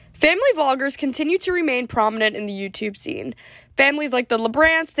Family vloggers continue to remain prominent in the YouTube scene. Families like the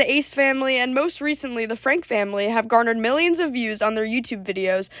LeBrants, the Ace family, and most recently the Frank family have garnered millions of views on their YouTube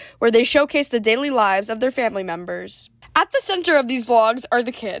videos where they showcase the daily lives of their family members. At the center of these vlogs are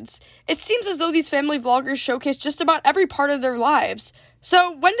the kids. It seems as though these family vloggers showcase just about every part of their lives.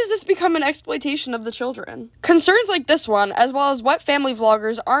 So when does this become an exploitation of the children? Concerns like this one, as well as what family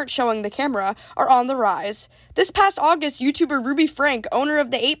vloggers aren't showing the camera, are on the rise. This past August, YouTuber Ruby Frank, owner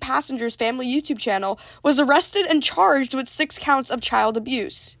of the 8 Passengers family YouTube channel, was arrested and charged with 6 counts of child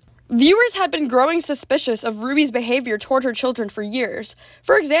abuse. Viewers had been growing suspicious of Ruby's behavior toward her children for years.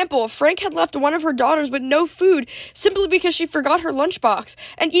 For example, Frank had left one of her daughters with no food simply because she forgot her lunchbox,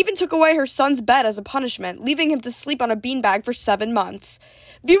 and even took away her son's bed as a punishment, leaving him to sleep on a beanbag for 7 months.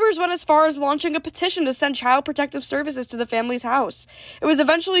 Viewers went as far as launching a petition to send Child Protective Services to the family's house. It was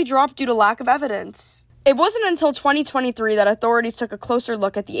eventually dropped due to lack of evidence. It wasn't until 2023 that authorities took a closer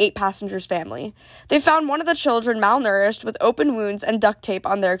look at the 8 Passengers family. They found one of the children malnourished with open wounds and duct tape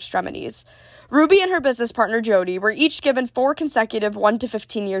on their extremities. Ruby and her business partner Jody were each given 4 consecutive 1 to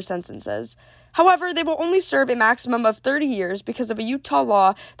 15-year sentences. However, they will only serve a maximum of 30 years because of a Utah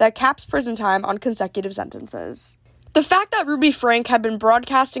law that caps prison time on consecutive sentences. The fact that Ruby Frank had been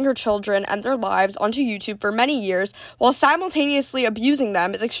broadcasting her children and their lives onto YouTube for many years while simultaneously abusing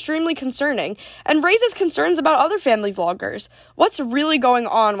them is extremely concerning and raises concerns about other family vloggers. What's really going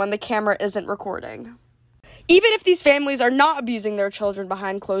on when the camera isn't recording? Even if these families are not abusing their children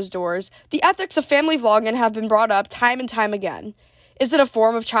behind closed doors, the ethics of family vlogging have been brought up time and time again. Is it a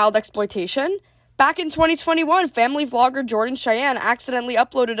form of child exploitation? Back in 2021, family vlogger Jordan Cheyenne accidentally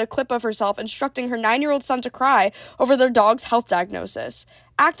uploaded a clip of herself instructing her 9-year-old son to cry over their dog's health diagnosis.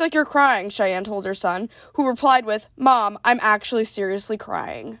 "Act like you're crying," Cheyenne told her son, who replied with, "Mom, I'm actually seriously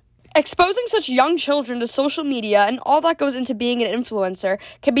crying." Exposing such young children to social media and all that goes into being an influencer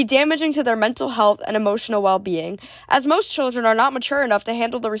can be damaging to their mental health and emotional well-being, as most children are not mature enough to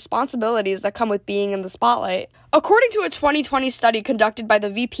handle the responsibilities that come with being in the spotlight. According to a 2020 study conducted by the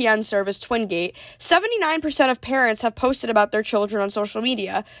VPN service Twingate, 79% of parents have posted about their children on social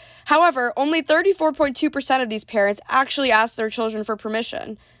media. However, only 34.2% of these parents actually asked their children for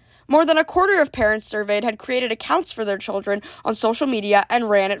permission. More than a quarter of parents surveyed had created accounts for their children on social media and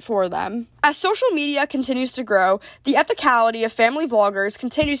ran it for them. As social media continues to grow, the ethicality of family vloggers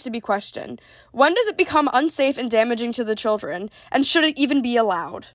continues to be questioned. When does it become unsafe and damaging to the children, and should it even be allowed?